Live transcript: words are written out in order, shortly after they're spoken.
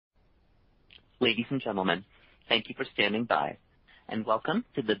Ladies and gentlemen, thank you for standing by, and welcome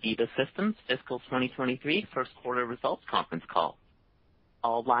to the Veeva Systems Fiscal 2023 First Quarter Results Conference Call.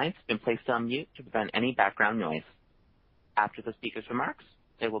 All lines have been placed on mute to prevent any background noise. After the speaker's remarks,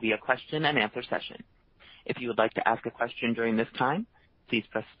 there will be a question-and-answer session. If you would like to ask a question during this time, please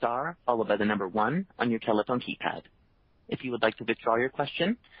press star followed by the number 1 on your telephone keypad. If you would like to withdraw your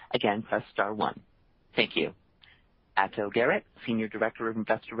question, again, press star 1. Thank you. Ato Garrett, Senior Director of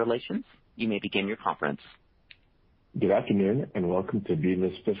Investor Relations, you may begin your conference. Good afternoon, and welcome to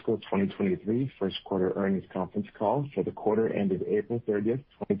Veeva's Fiscal 2023 First Quarter Earnings Conference Call for the quarter ended April 30th,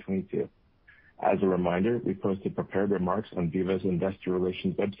 2022. As a reminder, we posted prepared remarks on Veeva's Investor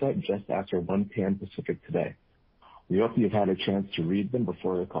Relations website just after 1 P.M. Pacific today. We hope you've had a chance to read them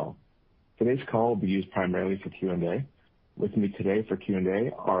before the call. Today's call will be used primarily for Q&A. With me today for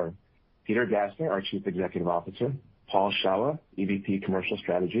Q&A are Peter Gassner, our Chief Executive Officer, Paul Shawah, EVP Commercial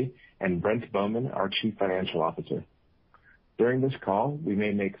Strategy, and Brent Bowman, our Chief Financial Officer. During this call, we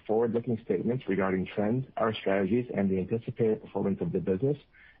may make forward-looking statements regarding trends, our strategies, and the anticipated performance of the business,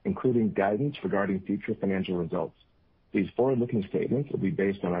 including guidance regarding future financial results. These forward-looking statements will be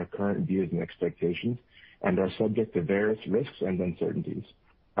based on our current views and expectations and are subject to various risks and uncertainties.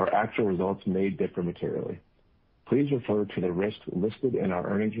 Our actual results may differ materially. Please refer to the risks listed in our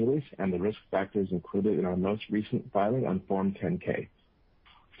earnings release and the risk factors included in our most recent filing on Form 10-K.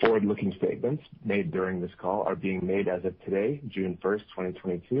 Forward-looking statements made during this call are being made as of today, June 1st,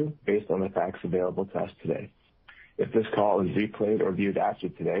 2022, based on the facts available to us today. If this call is replayed or viewed after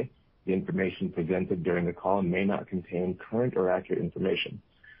today, the information presented during the call may not contain current or accurate information.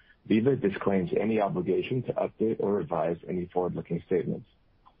 Veeva disclaims any obligation to update or revise any forward-looking statements.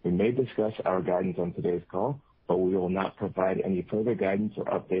 We may discuss our guidance on today's call, but we will not provide any further guidance or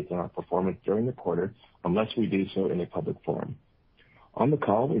updates on our performance during the quarter unless we do so in a public forum. On the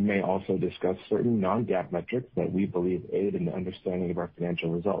call, we may also discuss certain non-GAAP metrics that we believe aid in the understanding of our financial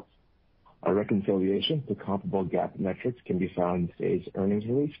results. A reconciliation to comparable GAAP metrics can be found in today's earnings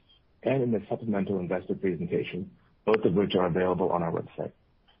release and in the supplemental investor presentation, both of which are available on our website.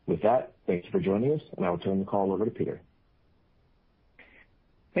 With that, thanks for joining us, and I will turn the call over to Peter.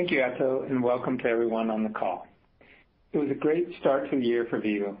 Thank you, Ato, and welcome to everyone on the call. It was a great start to the year for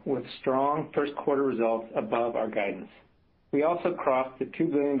Veeva, with strong first quarter results above our guidance. We also crossed the $2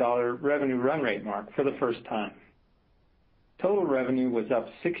 billion revenue run rate mark for the first time. Total revenue was up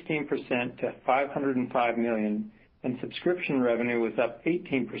 16% to $505 million, and subscription revenue was up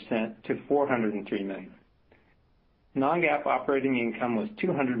 18% to $403 million. Non-GAAP operating income was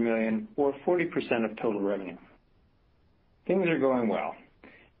 $200 million, or 40% of total revenue. Things are going well.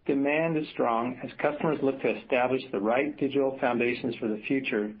 Demand is strong as customers look to establish the right digital foundations for the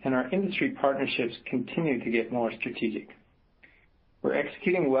future, and our industry partnerships continue to get more strategic. We're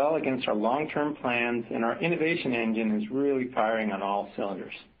executing well against our long-term plans, and our innovation engine is really firing on all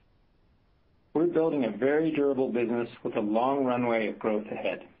cylinders. We're building a very durable business with a long runway of growth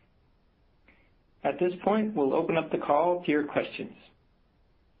ahead. At this point, we'll open up the call to your questions.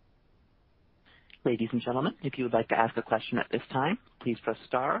 Ladies and gentlemen, if you would like to ask a question at this time, please press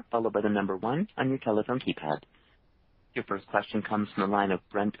star followed by the number 1 on your telephone keypad. Your first question comes from the line of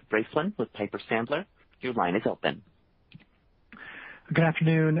Brent Bracelin with Piper Sandler. Your line is open. Good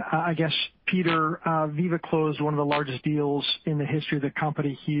afternoon. I guess, Peter, Veeva closed one of the largest deals in the history of the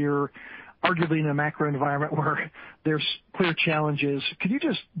company here, arguably in a macro environment where there's clear challenges. Could you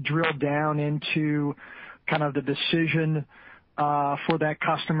just drill down into kind of the decision for that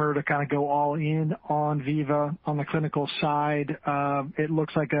customer to kind of go all in on Veeva on the clinical side? It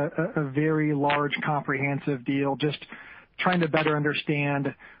looks like a very large, comprehensive deal. Just trying to better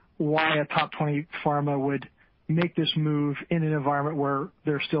understand why a top 20 pharma would make this move in an environment where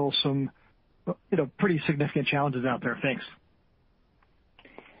there's still some, pretty significant challenges out there. Thanks.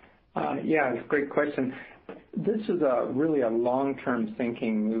 Yeah, it's a great question. This is really a long-term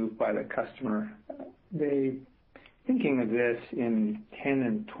thinking move by the customer. They thinking of this in 10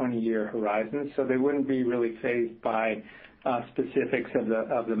 and 20-year horizons, so they wouldn't be really fazed by specifics of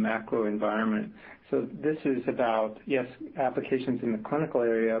the macro environment. So this is about, yes, applications in the clinical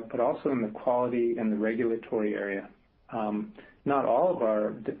area, but also in the quality and the regulatory area. Not all of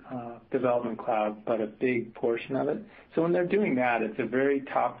our development cloud, but a big portion of it. So when they're doing that, it's a very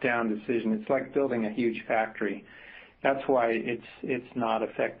top-down decision. It's like building a huge factory. That's why it's not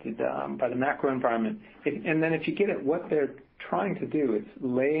affected by the macro environment. And then if you get at what they're trying to do, it's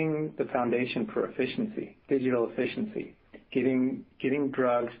laying the foundation for efficiency, digital efficiency, getting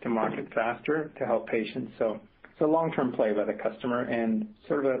drugs to market faster to help patients. So it's a long-term play by the customer and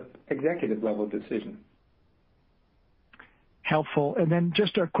sort of an executive level decision. helpful. And then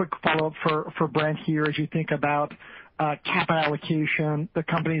just a quick follow-up for Brent here. As you think about capital allocation, the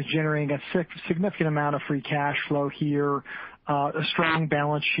company is generating a significant amount of free cash flow here, a strong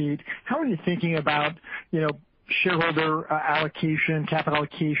balance sheet. How are you thinking about, shareholder allocation, capital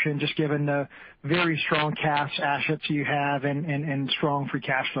allocation, just given the very strong cash assets you have and strong free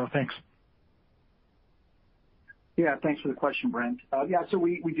cash flow? Thanks. Yeah, thanks for the question, Brent. So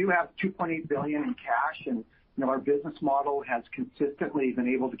we do have $2.8 billion in cash, and our business model has consistently been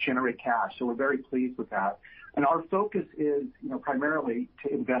able to generate cash, so we're very pleased with that. And our focus is, primarily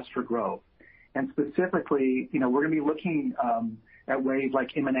to invest for growth. And specifically, we're going to be looking at ways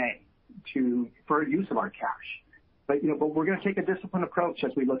like M&A for use of our cash. But we're going to take a disciplined approach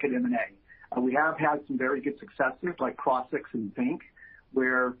as we look at M&A. We have had some very good successes like Crossix and Zinc,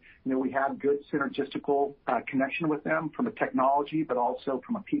 where we have good synergistical connection with them from a technology, but also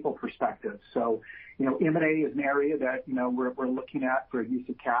from a people perspective. So, M&A is an area that we're looking at for use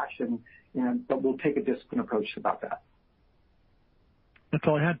of cash, but we'll take a disciplined approach about that. That's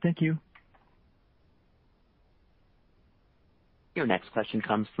all I had. Thank you. Your next question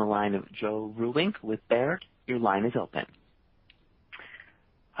comes from the line of Joe Vruwink with Baird. Your line is open.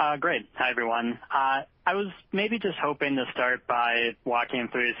 Great. Hi, everyone. I was maybe just hoping to start by walking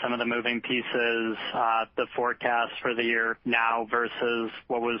through some of the moving pieces, the forecast for the year now versus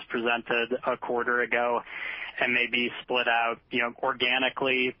what was presented a quarter ago, and maybe split out,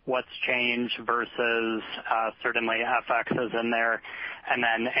 organically what's changed versus certainly FX is in there, and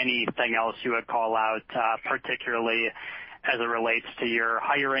then anything else you would call out, particularly as it relates to your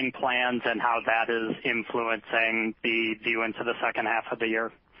hiring plans and how that is influencing the view into the second half of the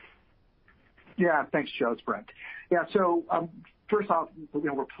year. Yeah, thanks, Joe. It's Brent. Yeah, so first off,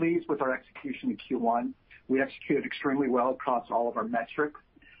 we're pleased with our execution in Q1. We executed extremely well across all of our metrics.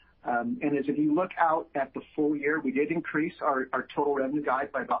 And as if you look out at the full year, we did increase our total revenue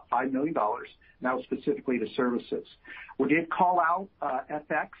guide by about $5 million, now specifically to services. We did call out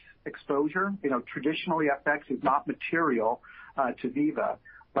FX exposure. Traditionally FX is not material to Veeva,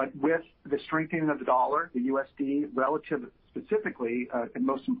 but with the strengthening of the dollar, the USD relative specifically, and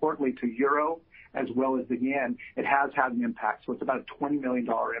most importantly to Euro as well as the yen, it has had an impact. So it's about a $20 million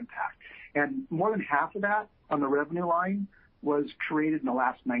impact. And more than half of that on the revenue line was created in the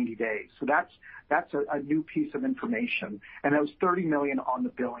last 90 days. So that's a new piece of information. And that was $30 million on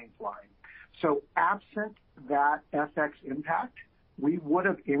the billings line. So absent that FX impact, we would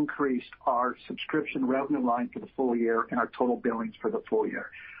have increased our subscription revenue line for the full year and our total billings for the full year.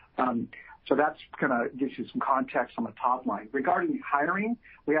 So that's kind of gives you some context on the top line. Regarding hiring,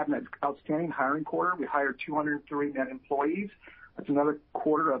 we had an outstanding hiring quarter. We hired 203 net employees. That's another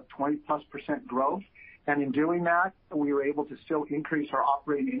quarter of 20+% growth. And in doing that, we were able to still increase our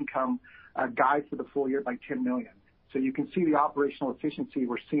operating income guide for the full year by $10 million. So you can see the operational efficiency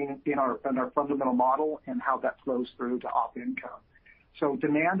we're seeing in our fundamental model and how that flows through to op income. So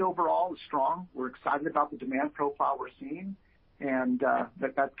demand overall is strong. We're excited about the demand profile we're seeing, and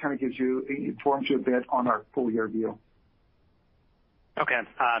that kind of informs you a bit on our full year view. Okay.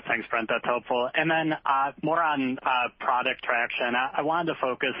 Thanks, Brent. That's helpful. And then more on product traction. I wanted to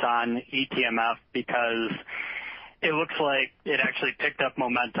focus on eTMF because it looks like it actually picked up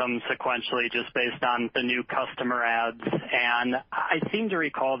momentum sequentially just based on the new customer adds. And I seem to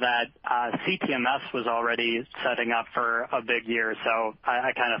recall that CTMS was already setting up for a big year. So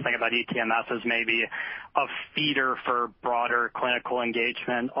I kind of think about eTMF as maybe a feeder for broader clinical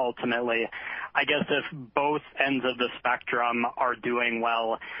engagement ultimately. I guess if both ends of the spectrum are doing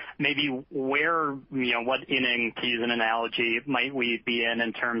well, maybe where, what inning, to use an analogy, might we be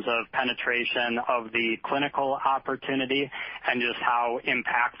in terms of penetration of the clinical opportunity and just how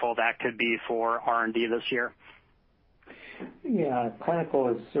impactful that could be for R&D this year? Yeah, clinical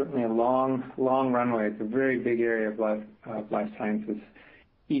is certainly a long runway. It's a very big area of life sciences.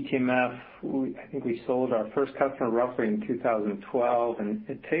 eTMF, I think we sold our first customer roughly in 2012, and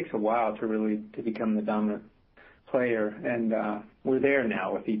it takes a while to become the dominant player. And we're there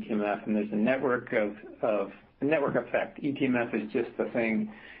now with eTMF, and there's a network effect. eTMF is just the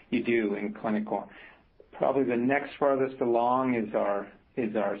thing you do in clinical. Probably the next farthest along is our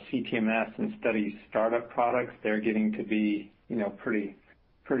CTMS and study startup products. They're getting to be pretty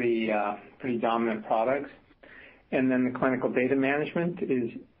dominant products. And then the clinical data management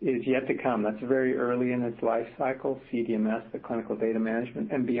is yet to come. That's very early in its life cycle, CDMS, the clinical data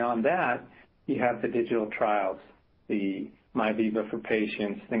management. And beyond that, you have the digital trials, the MyVeeva for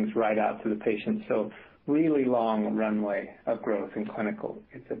Patients, things right out to the patient. So really long runway of growth in clinical.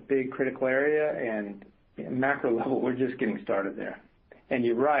 It's a big critical area, and at macro level, we're just getting started there. And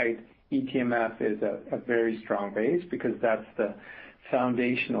you're right, eTMF is a very strong base because that's the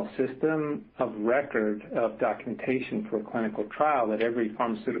foundational system of record of documentation for a clinical trial that every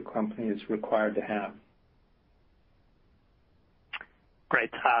pharmaceutical company is required to have. Great.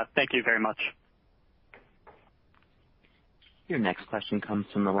 Thank you very much. Your next question comes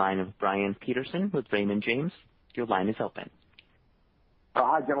from the line of Brian Peterson with Raymond James. Your line is open.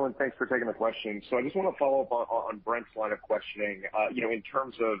 Hi, gentlemen. Thanks for taking the question. So I just want to follow up on Brent's line of questioning. In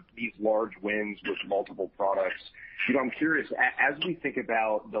terms of these large wins with multiple products, I'm curious, as we think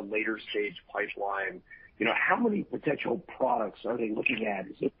about the later stage pipeline, how many potential products are they looking at?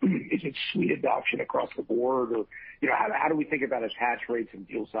 Is it suite adoption across the board, or how do we think about attach rates and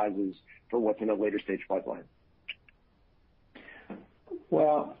deal sizes for what's in a later stage pipeline?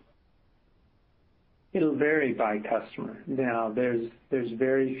 Well, it'll vary by customer. Now, there's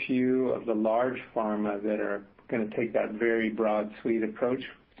very few of the large pharma that are going to take that very broad suite approach,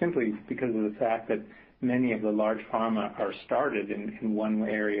 simply because of the fact that many of the large pharma are started in one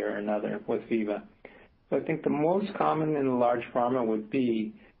area or another with Veeva. So I think the most common in the large pharma would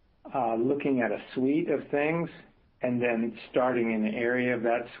be looking at a suite of things and then starting in an area of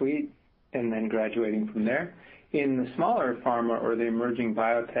that suite and then graduating from there. In the smaller pharma or the emerging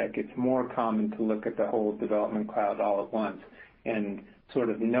biotech, it's more common to look at the whole Development Cloud all at once and sort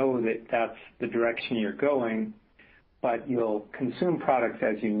of know that that's the direction you're going, but you'll consume products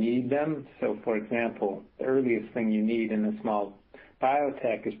as you need them. So, for example, the earliest thing you need in a small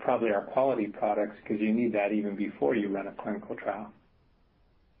biotech is probably our quality products, because you need that even before you run a clinical trial.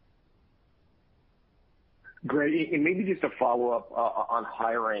 Great. And maybe just a follow-up on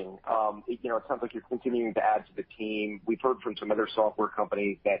hiring. It sounds like you're continuing to add to the team. We've heard from some other software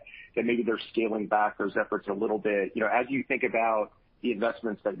companies that maybe they're scaling back those efforts a little bit. As you think about the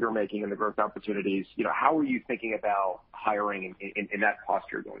investments that you're making and the growth opportunities, how are you thinking about hiring in that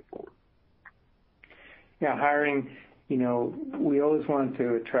posture going forward? Yeah, hiring, we always want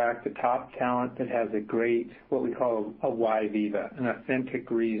to attract the top talent that has a great, what we call a why Veeva, an authentic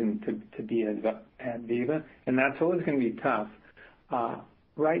reason to be at Veeva, and that's always going to be tough.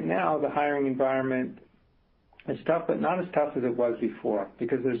 Right now, the hiring environment is tough, but not as tough as it was before,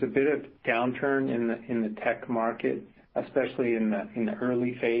 because there's a bit of downturn in the tech market, especially in the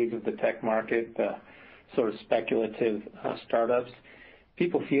early phase of the tech market, the sort of speculative startups.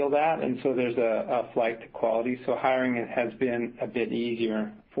 People feel that, and so there's a flight to quality. So hiring has been a bit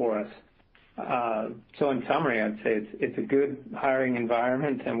easier for us. So in summary, I'd say it's a good hiring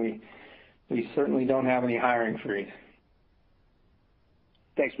environment, and we certainly don't have any hiring freeze.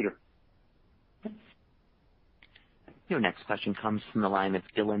 Thanks, Peter. Your next question comes from the line of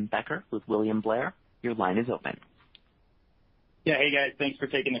Dylan Becker with William Blair. Your line is open. Yeah, hey guys, thanks for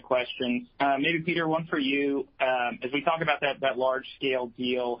taking the questions. Maybe Peter, one for you. As we talk about that large scale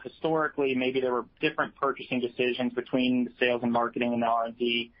deal, historically maybe there were different purchasing decisions between the sales and marketing and the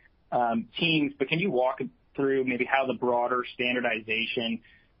R&D teams, but can you walk through maybe how the broader standardization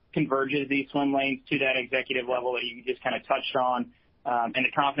converges these swim lanes to that executive level that you just kind of touched on, and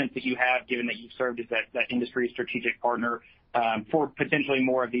the confidence that you have, given that you've served as that industry strategic partner for potentially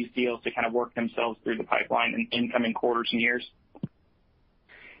more of these deals to kind of work themselves through the pipeline in incoming quarters and years?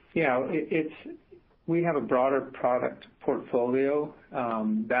 Yeah, we have a broader product portfolio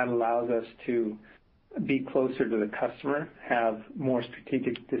that allows us to be closer to the customer, have more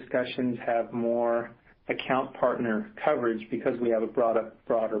strategic discussions, have more account partner coverage because we have a broader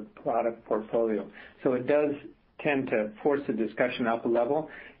product portfolio. So it does tend to force the discussion up a level.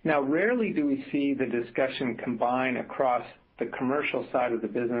 Now, rarely do we see the discussion combine across the commercial side of the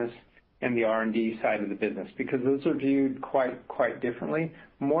business and the R&D side of the business, because those are viewed quite differently.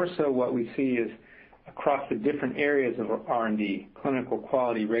 More so what we see is across the different areas of R&D, clinical,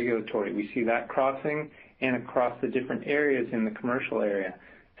 quality, regulatory, we see that crossing, and across the different areas in the commercial area,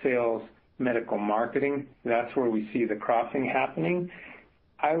 sales, medical, marketing, that's where we see the crossing happening.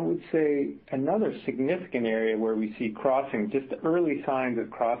 I would say another significant area where we see crossing, just the early signs of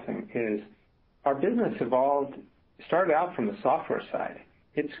crossing, is our business started out from the software side.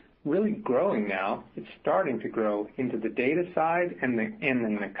 It's really growing now. It's starting to grow into the data side and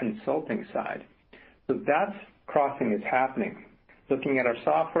then the consulting side. So that's crossing is happening. Looking at our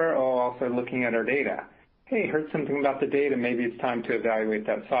software, also looking at our data. Hey, heard something about the data. Maybe it's time to evaluate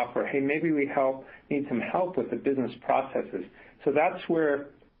that software. Hey, maybe we need some help with the business processes. So that's where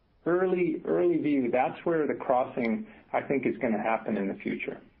early view, that's where the crossing, I think, is going to happen in the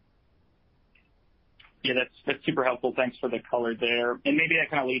future. Yeah, that's super helpful. Thanks for the color there. And maybe that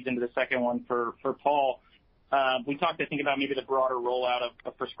kind of leads into the second one for Paul. We talked, I think, about maybe the broader rollout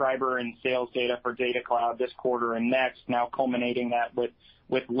of prescriber and sales data for Data Cloud this quarter and next, now culminating that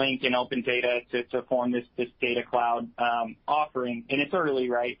with Link and Open Data to form this Data Cloud offering. And it's early,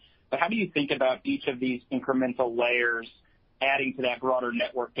 right? But how do you think about each of these incremental layers adding to that broader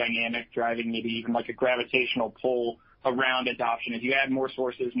network dynamic, driving maybe even like a gravitational pull around adoption as you add more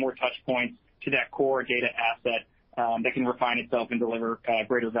sources, more touch points to that core data asset that can refine itself and deliver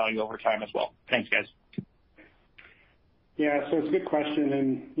greater value over time as well? Thanks, guys. Yeah, so it's a good question,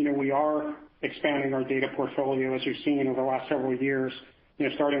 and we are expanding our data portfolio as you've seen over the last several years.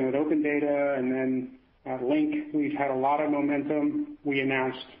 Starting with Open Data and then Link, we've had a lot of momentum. We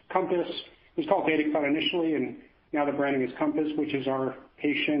announced Compass. It was called Data Cloud initially, and now the branding is Compass, which is our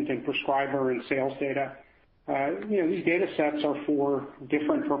patient and prescriber and sales data. These data sets are for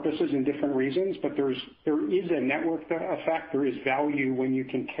different purposes and different reasons, but there is a network effect. There is value when you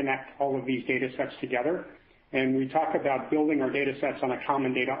can connect all of these data sets together. And we talk about building our data sets on a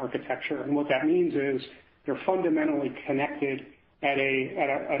common data architecture. And what that means is they're fundamentally connected at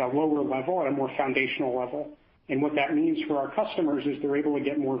a lower level, at a more foundational level. And what that means for our customers is they're able to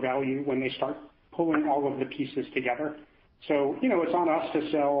get more value when they start pulling all of the pieces together. So, it's on us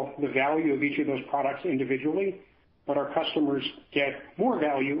to sell the value of each of those products individually, but our customers get more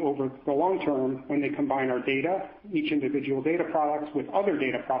value over the long term when they combine our data, each individual data product with other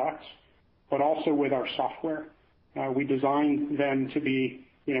data products, but also with our software. We designed them to be,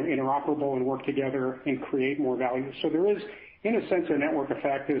 interoperable and work together and create more value. So there is, in a sense, a network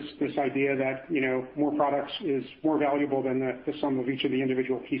effect, this idea that, more products is more valuable than the sum of each of the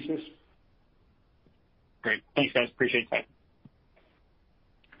individual pieces. Great. Thanks, guys. Appreciate that.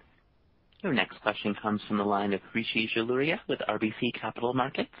 Your next question comes from the line of Rishi Jaluria with RBC Capital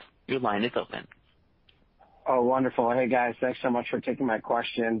Markets. Your line is open. Oh, wonderful. Hey, guys. Thanks so much for taking my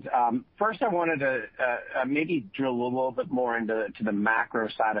questions. First, I wanted to maybe drill a little bit more into the macro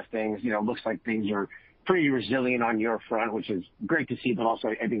side of things. Looks like things are pretty resilient on your front, which is great to see, but also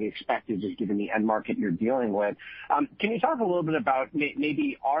I think expected just given the end market you're dealing with. Can you talk a little bit about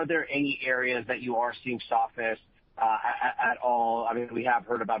maybe are there any areas that you are seeing softness at all? I mean, we have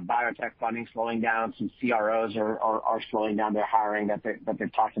heard about biotech funding slowing down. Some CROs are slowing down their hiring that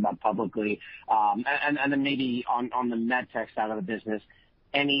they've talked about publicly. And then maybe on the med tech side of the business,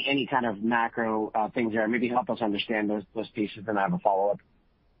 any kind of macro things there. Maybe help us understand those pieces, and I have a follow-up.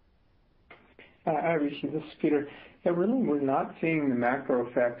 Hi, Rishi. This is Peter. Yeah, really, we're not seeing the macro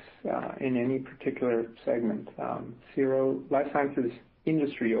effects in any particular segment. Life sciences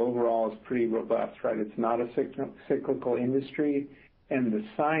industry overall is pretty robust, right? It's not a cyclical industry, and the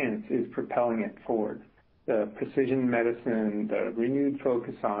science is propelling it forward. The precision medicine, the renewed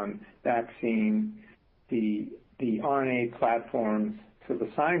focus on vaccine, the RNA platforms. So the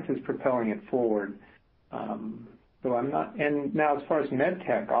science is propelling it forward. And now as far as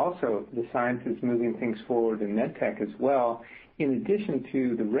medtech, also the science is moving things forward in medtech as well. In addition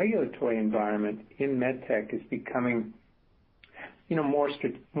to the regulatory environment in medtech is becoming, more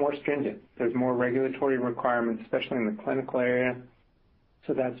stringent. There's more regulatory requirements, especially in the clinical area.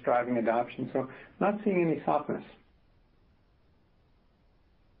 So that's driving adoption. So not seeing any softness.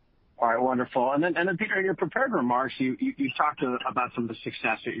 All right, wonderful. And then Peter, in your prepared remarks, you talked about some of the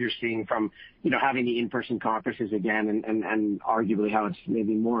success that you're seeing from, having the in-person conferences again and arguably how it's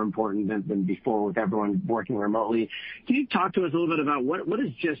maybe more important than before with everyone working remotely. Can you talk to us a little bit about what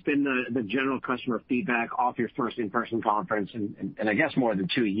has just been the general customer feedback off your first in-person conference and I guess more than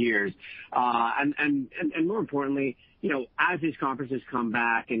 2 years? And more importantly, as these conferences come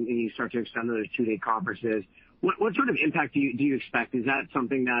back and you start to extend those 2-day conferences, what sort of impact do you expect? Is that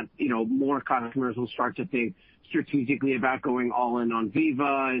something that, more customers will start to think strategically about going all in on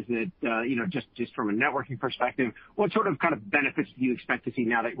Veeva? Is it, just from a networking perspective, what sort of kind of benefits do you expect to see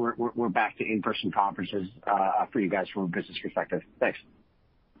now that we're back to in-person conferences for you guys from a business perspective? Thanks.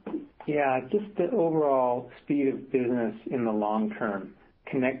 Yeah, just the overall speed of business in the long term.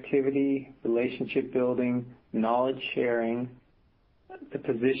 Connectivity, relationship building, knowledge sharing, the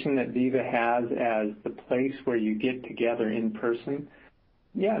position that Veeva has as the place where you get together in person.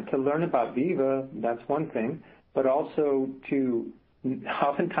 Yeah, to learn about Veeva, that's one thing, but also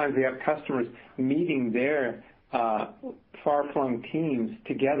oftentimes we have customers meeting their far-flung teams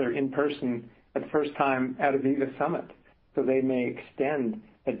together in person at the first time at a Veeva Summit. So they may extend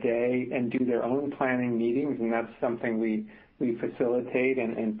a day and do their own planning meetings, and that's something we facilitate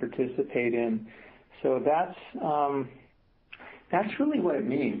and participate in. So that's really what it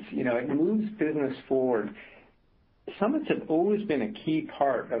means. It moves business forward. Summits have always been a key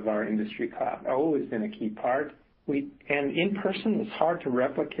part of our industry cloud, always been a key part. And in person is hard to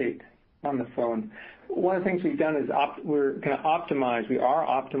replicate on the phone. One of the things we've done is we're going to optimize. We are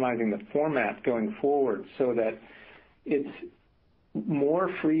optimizing the format going forward so that it's more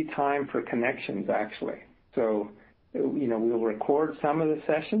free time for connections, actually. So, we'll record some of the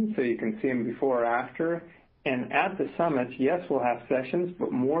sessions so you can see them before or after. And at the summits, yes, we'll have sessions,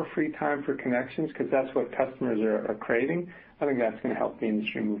 but more free time for connections because that's what customers are craving. I think that's going to help the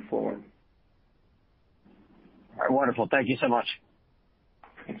industry move forward. All right, wonderful. Thank you so much.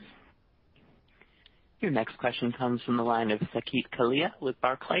 Thanks. Your next question comes from the line of Saket Kalia with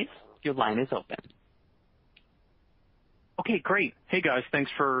Barclays. Your line is open. Okay, great. Hey guys, thanks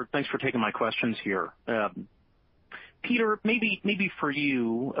for taking my questions here. Peter, maybe for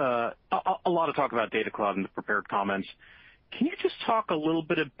you, a lot of talk about Data Cloud in the prepared comments. Can you just talk a little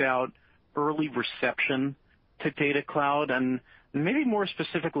bit about early reception to Data Cloud, and maybe more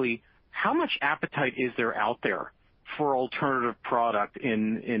specifically, how much appetite is there out there for alternative product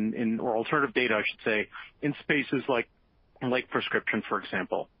or alternative data, I should say, in spaces like prescription, for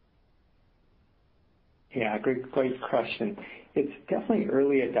example? Yeah, great question. It's definitely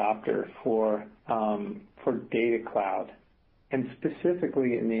early adopter for Data Cloud, and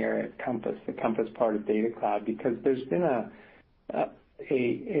specifically in the area of Compass, the Compass part of Data Cloud, because there's been a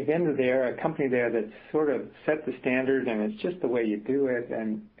vendor there, a company there that sort of set the standard, and it's just the way you do it,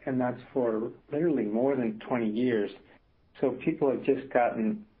 and that's for literally more than 20 years. So people have just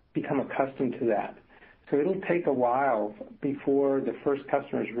become accustomed to that. So it'll take a while before the first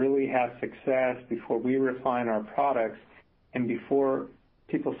customers really have success, before we refine our products, and before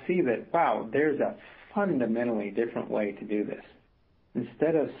people see that, wow, there's a fundamentally different way to do this.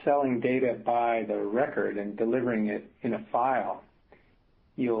 Instead of selling data by the record and delivering it in a file,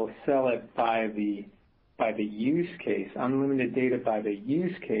 you'll sell it by the use case, unlimited data by the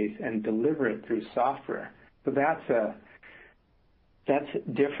use case, and deliver it through software. So that's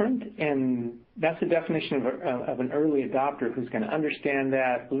different, and that's the definition of an early adopter who's going to understand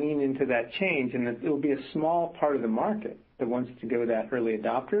that, lean into that change, and it will be a small part of the market that wants to go that early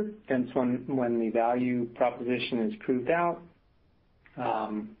adopter. Then when the value proposition is proved out,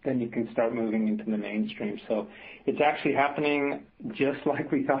 then you can start moving into the mainstream. So it's actually happening just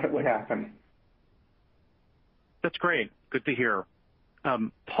like we thought it would happen. That's great. Good to hear.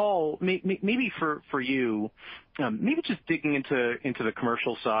 Paul, maybe for you, maybe just digging into the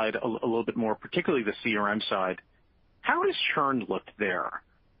commercial side a little bit more, particularly the CRM side. How has churn looked there?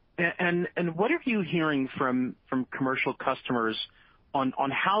 And what are you hearing from commercial customers on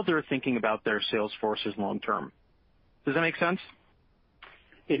how they're thinking about their sales forces long term? Does that make sense?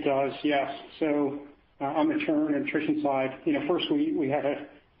 It does, yes. So on the churn and attrition side, first we had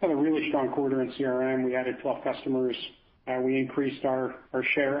a really strong quarter in CRM. We added 12 customers. We increased our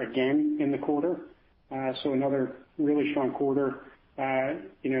share again in the quarter. So another really strong quarter.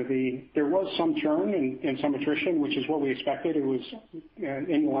 There was some churn and some attrition, which is what we expected. It was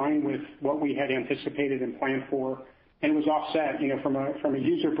in line with what we had anticipated and planned for, and it was offset. From a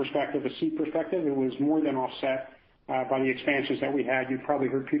user perspective, a seat perspective, it was more than offset by the expansions that we had. You've probably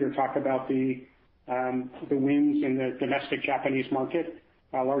heard Peter talk about the wins in the domestic Japanese market,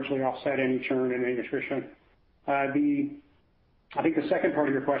 largely offset any churn and any attrition. I think the second part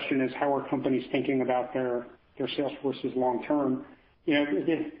of your question is how are companies thinking about their sales forces long term?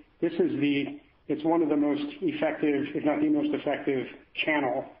 It's one of the most effective, if not the most effective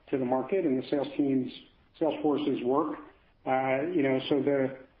channel to the market, and the sales forces work.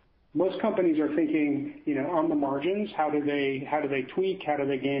 Most companies are thinking, on the margins, how do they tweak? How do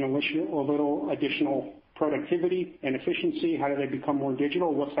they gain a little additional productivity and efficiency? How do they become more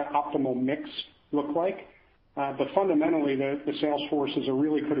digital? What's that optimal mix look like? But fundamentally, the sales force is a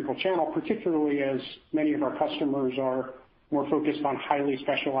really critical channel, particularly as many of our customers are more focused on highly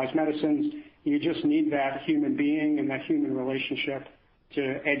specialized medicines. You just need that human being and that human relationship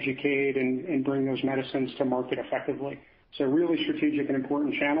to educate and bring those medicines to market effectively. So really strategic and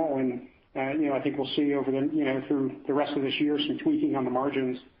important channel, and I think we'll see over through the rest of this year some tweaking on the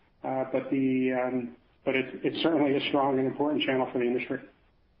margins, but it's certainly a strong and important channel for the industry.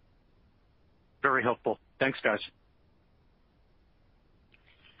 Very helpful. Thanks, guys.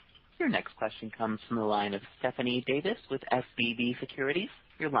 Your next question comes from the line of Stephanie Davis with SVB Securities.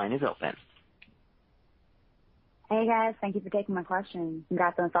 Your line is open. Hey, guys. Thank you for taking my question.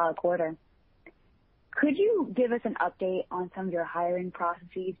 Congrats on a solid quarter. Could you give us an update on some of your hiring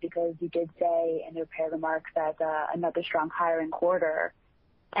processes? Because you did say in your prepared remarks that another strong hiring quarter.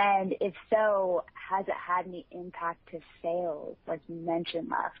 And if so, has it had any impact to sales like you mentioned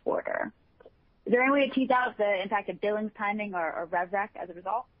last quarter? Is there any way to tease out the impact of billings timing or rev rec as a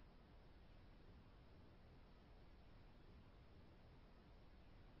result?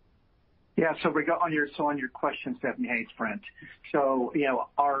 Yeah. On your question, Stephanie, hey, it's Brent.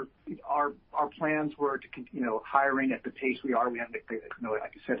 Our plans were to hiring at the pace we are. We have, like I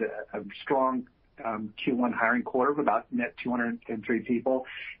said, a strong Q1 hiring quarter of about net 203 people.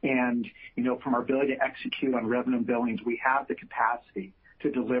 From our ability to execute on revenue and billings, we have the capacity to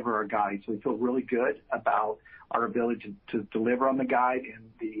deliver our guide. We feel really good about our ability to deliver on the guide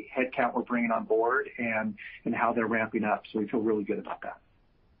and the headcount we're bringing on board and how they're ramping up. We feel really good about that.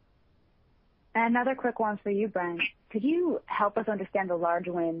 Another quick one for you, Brent. Could you help us understand the large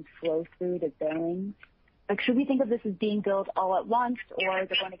wins flow through to billings? Should we think of this as being billed all at once, or is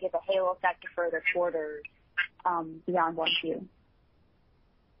it going to give a halo effect to further quarters beyond 1Q?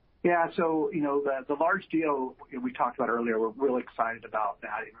 Yeah. The large deal we talked about earlier, we're really excited about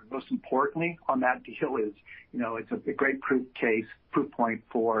that. Most importantly on that deal is, it's a great proof point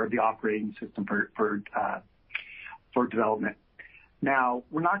for the operating system for development. Now,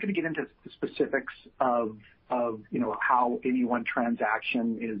 we're not going to get into the specifics of how any one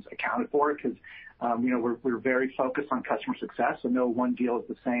transaction is accounted for because, we're very focused on customer success, so no one deal is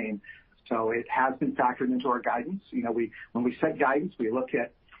the same. It has been factored into our guidance. When we set guidance, we look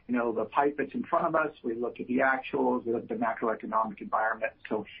at the pipe that's in front of us. We look at the actuals. We look at the macroeconomic environment.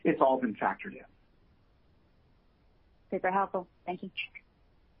 It's all been factored in. Super helpful. Thank you.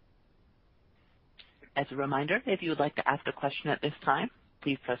 As a reminder, if you would like to ask a question at this time,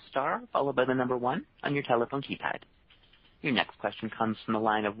 please press star followed by the number 1 on your telephone keypad. Your next question comes from the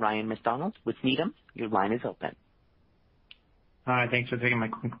line of Ryan MacDonald with Needham. Your line is open. Hi, thanks for taking my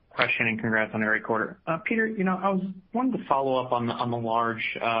question and congrats on a great quarter. Peter, I wanted to follow up on the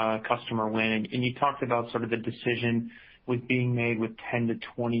large customer win, and you talked about sort of the decision with being made with 10 to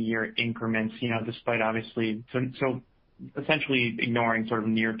 20 year increments, despite obviously, so essentially ignoring sort of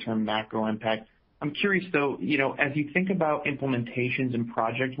near-term macro impact. I'm curious though, as you think about implementations and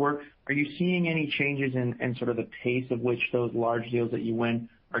project work, are you seeing any changes in sort of the pace of which those large deals that you win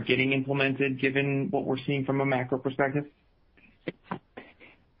are getting implemented given what we're seeing from a macro perspective?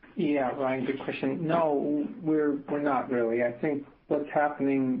 Yeah, Ryan, good question. No, we're not really. I think what's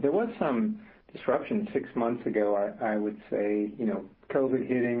happening, there was some disruption 6 months ago, I would say, COVID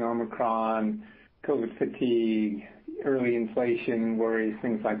hitting, Omicron, COVID fatigue, early inflation worries,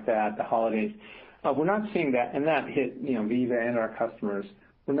 things like that, the holidays. We're not seeing that, and that hit, Veeva and our customers.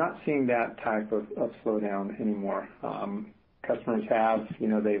 We're not seeing that type of slowdown anymore. Customers have,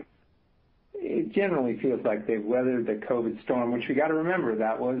 it generally feels like they've weathered the COVID storm, which we got to remember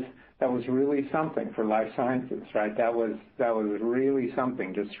that was really something for life sciences, right? That was really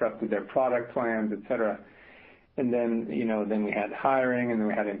something, disrupted their product plans, et cetera. And then we had hiring, and then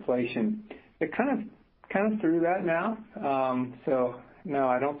we had inflation. It kind of through that now. No,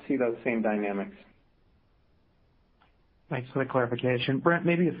 I don't see those same dynamics. Thanks for the clarification. Brent,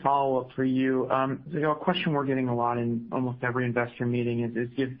 maybe a follow-up for you. A question we're getting a lot in almost every investor meeting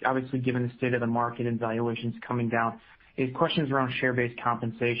is obviously given the state of the market and valuations coming down, is questions around share-based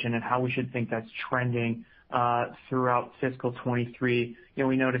compensation and how we should think that's trending throughout fiscal 23.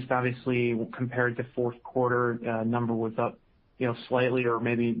 We noticed obviously compared to fourth quarter, number was up, slightly or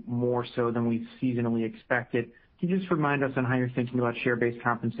maybe more so than we seasonally expected. Can you just remind us on how you're thinking about share-based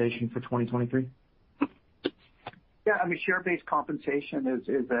compensation for 2023? Yeah, share-based compensation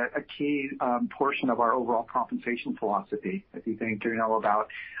is a key portion of our overall compensation philosophy. If you think, about,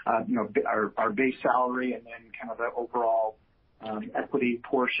 our base salary and then kind of the overall equity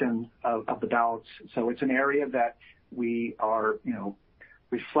portion of the balance. It's an area that we are,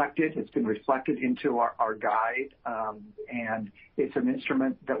 reflected. It's been reflected into our guide, and it's an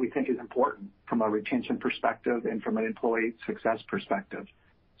instrument that we think is important from a retention perspective and from an employee success perspective.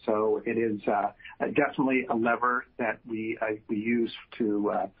 It is definitely a lever that we use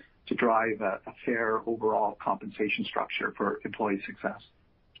to drive a fair overall compensation structure for employee success.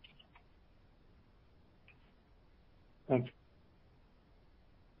 Thanks.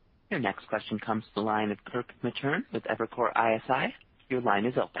 Your next question comes to the line of Kirk Materne with Evercore ISI. Your line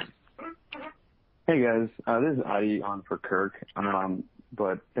is open. Hey guys, this is Adi on for Kirk.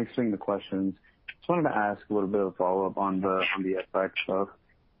 But thanks for taking the questions. Just wanted to ask a little bit of follow-up on the FX stuff.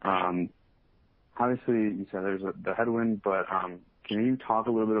 Obviously you said there's the headwind, but can you talk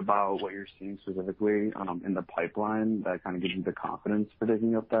a little bit about what you're seeing specifically in the pipeline that kind of gives you the confidence for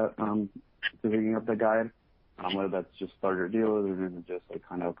taking up that guide? Whether that's just larger deals or is it just like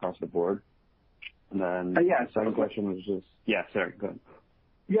kind of across the board? And then the second question was just sorry, go ahead.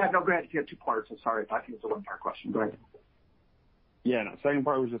 Yeah, no, go ahead. You had two parts. I'm sorry. I think it's a one-part question. Go ahead. Yeah, no. Second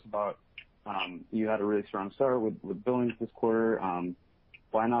part was just about you had a really strong start with billings this quarter.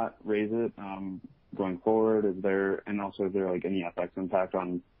 Why not raise it going forward? Is there like any FX impact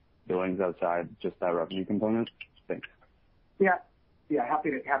on billings outside just that revenue component? Thanks. Yeah.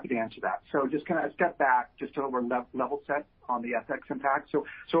 Happy to answer that. So just kind of step back just to level set on the FX impact. So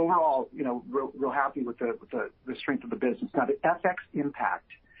overall, real happy with the strength of the business. Now, the FX impact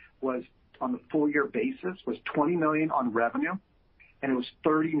was, on the full year basis, was $20 million on revenue, and it was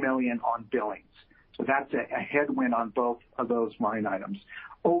 $30 million on billings. So that's a headwind on both of those line items.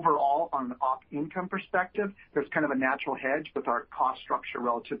 Overall, on an op income perspective, there's kind of a natural hedge with our cost structure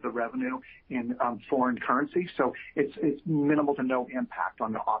relative to revenue in foreign currency. So it's minimal to no impact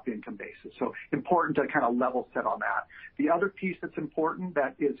on the op income basis. So important to kind of level set on that. The other piece that's important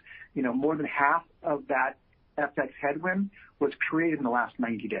that is, more than half of that FX headwind was created in the last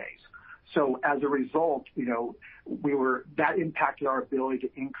 90 days. So as a result, that impacted our ability to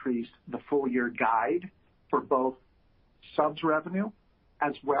increase the full year guide for both subs revenue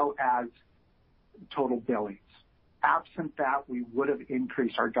as well as total billings. Absent that, we would have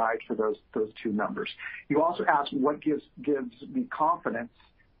increased our guide for those two numbers. You also asked what gives me confidence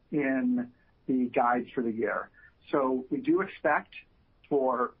in the guide for the year. So we do expect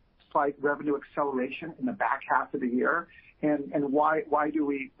for slight revenue acceleration in the back half of the year. And why do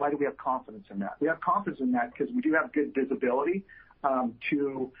we have confidence in that? We have confidence in that because we do have good visibility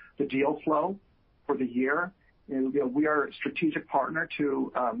to the deal flow for the year. We are a strategic partner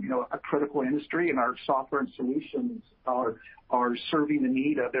to a critical industry, and our software and solutions are serving the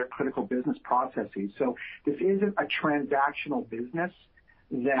need of their critical business processes. So this isn't a transactional business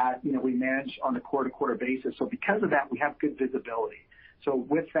that we manage on a quarter-to-quarter basis. So because of that, we have good visibility. So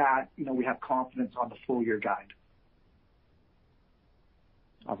with that, we have confidence on the full year guide.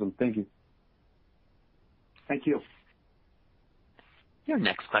 Awesome. Thank you. Thank you. Your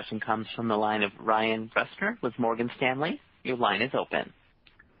next question comes from the line of Ryan Bressner with Morgan Stanley. Your line is open.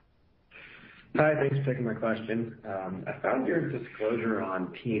 Hi, thanks for taking my question. I found your disclosure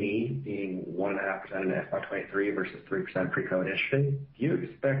on T&E being 1.5% in FY23 versus 3% pre-COVID initially. Do you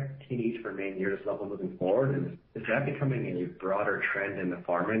expect T&E to remain near this level moving forward? And is that becoming a broader trend in the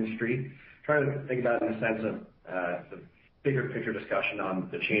pharma industry? Trying to think about it in the sense of the bigger picture discussion on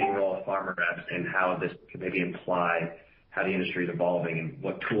the changing role of pharma reps and how this could maybe imply how the industry is evolving and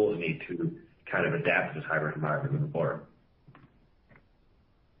what tools need to kind of adapt to this hybrid environment moving forward.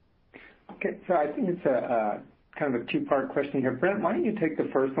 Okay, so I think it's a kind of a two-part question here. Brent, why don't you take the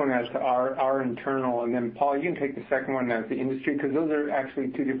first one as to our internal, and then Paul, you can take the second one as the industry, because those are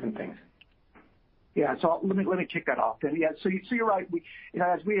actually two different things. Yeah, so let me kick that off then. Yeah, so you're right.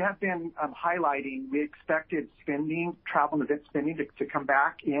 As we have been highlighting, we expected travel and event spending to come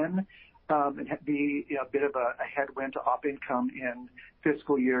back in and be a bit of a headwind to op income in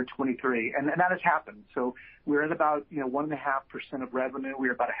fiscal year 23, and that has happened. So we're at about 1.5% of revenue.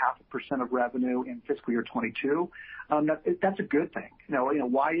 We're about 0.5% of revenue in fiscal year 22. That's a good thing.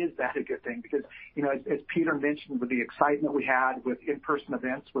 Why is that a good thing? Because as Peter mentioned, with the excitement we had with in-person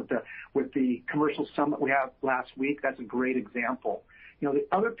events, with the commercial summit we had last week, that's a great example. The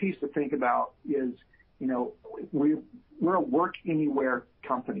other piece to think about is we're a work anywhere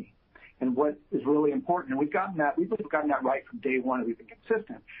company. And what is really important, and we've gotten that right from day one, and we've been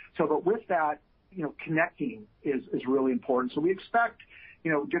consistent. So, but with that, connecting is really important. So we expect,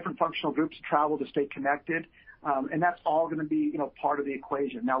 different functional groups to travel to stay connected, and that's all going to be, part of the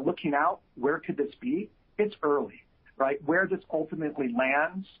equation. Now, looking out, where could this be? It's early, right? Where this ultimately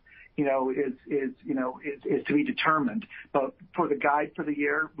lands, is to be determined. But for the guide for the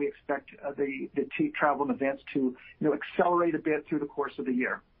year, we expect the travel and events to, accelerate a bit through the course of the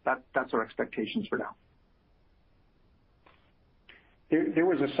year. That's our expectations for now. There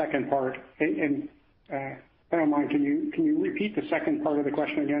was a second part, and I don't mind. Can you repeat the second part of the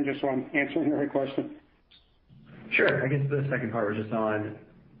question again, just so I'm answering the right question? Sure. I guess the second part was just on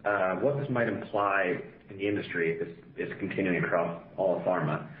what this might imply in the industry if it's continuing across all of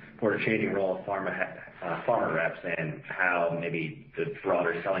pharma, for the changing role of pharma reps and how maybe the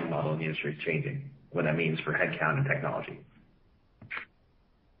broader selling model in the industry is changing, what that means for headcount and technology.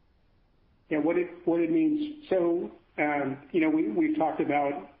 Yeah, what it means. So, we've talked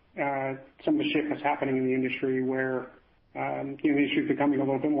about some of the shift that's happening in the industry where the industry is becoming a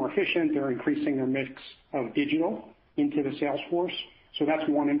little bit more efficient. They're increasing their mix of digital into the sales force. So that's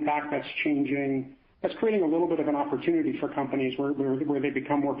one impact that's changing. That's creating a little bit of an opportunity for companies where they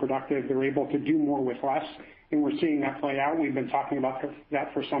become more productive. They're able to do more with less, and we're seeing that play out. We've been talking about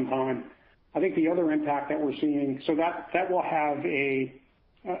that for some time. I think the other impact that we're seeing, so that will have an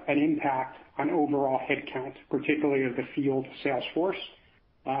impact on overall headcount, particularly of the field sales force.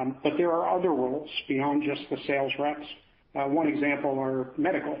 But there are other roles beyond just the sales reps. One example are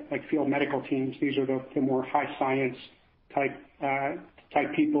medical, like field medical teams. These are the more high science type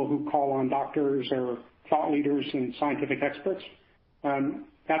type people who call on doctors or thought leaders and scientific experts.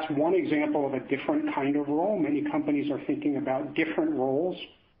 That's one example of a different kind of role. Many companies are thinking about different roles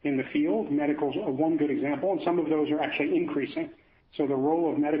in the field. Medical's one good example, and some of those are actually increasing. So the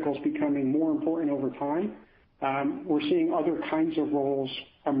role of medical is becoming more important over time. We're seeing other kinds of roles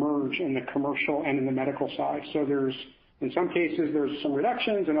emerge in the commercial and in the medical side. So in some cases, there's some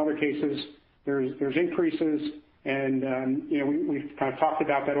reductions. In other cases, there's increases. And, we've kind of talked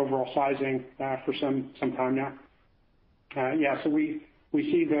about that overall sizing for some time now. So we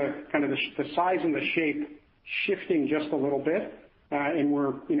see the kind of the size and the shape shifting just a little bit. And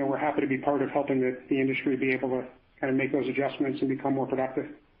we're happy to be part of helping the industry be able to kind of make those adjustments and become more productive.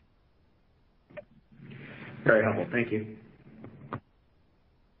 Very helpful. Thank you.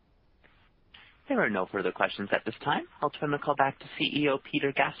 There are no further questions at this time. I'll turn the call back to CEO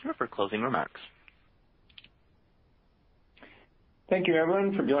Peter Gassner for closing remarks. Thank you,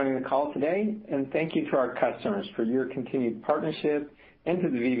 everyone, for joining the call today, and thank you to our customers for your continued partnership and to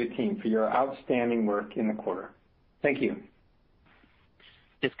the Veeva team for your outstanding work in the quarter. Thank you.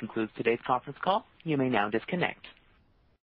 This concludes today's conference call. You may now disconnect.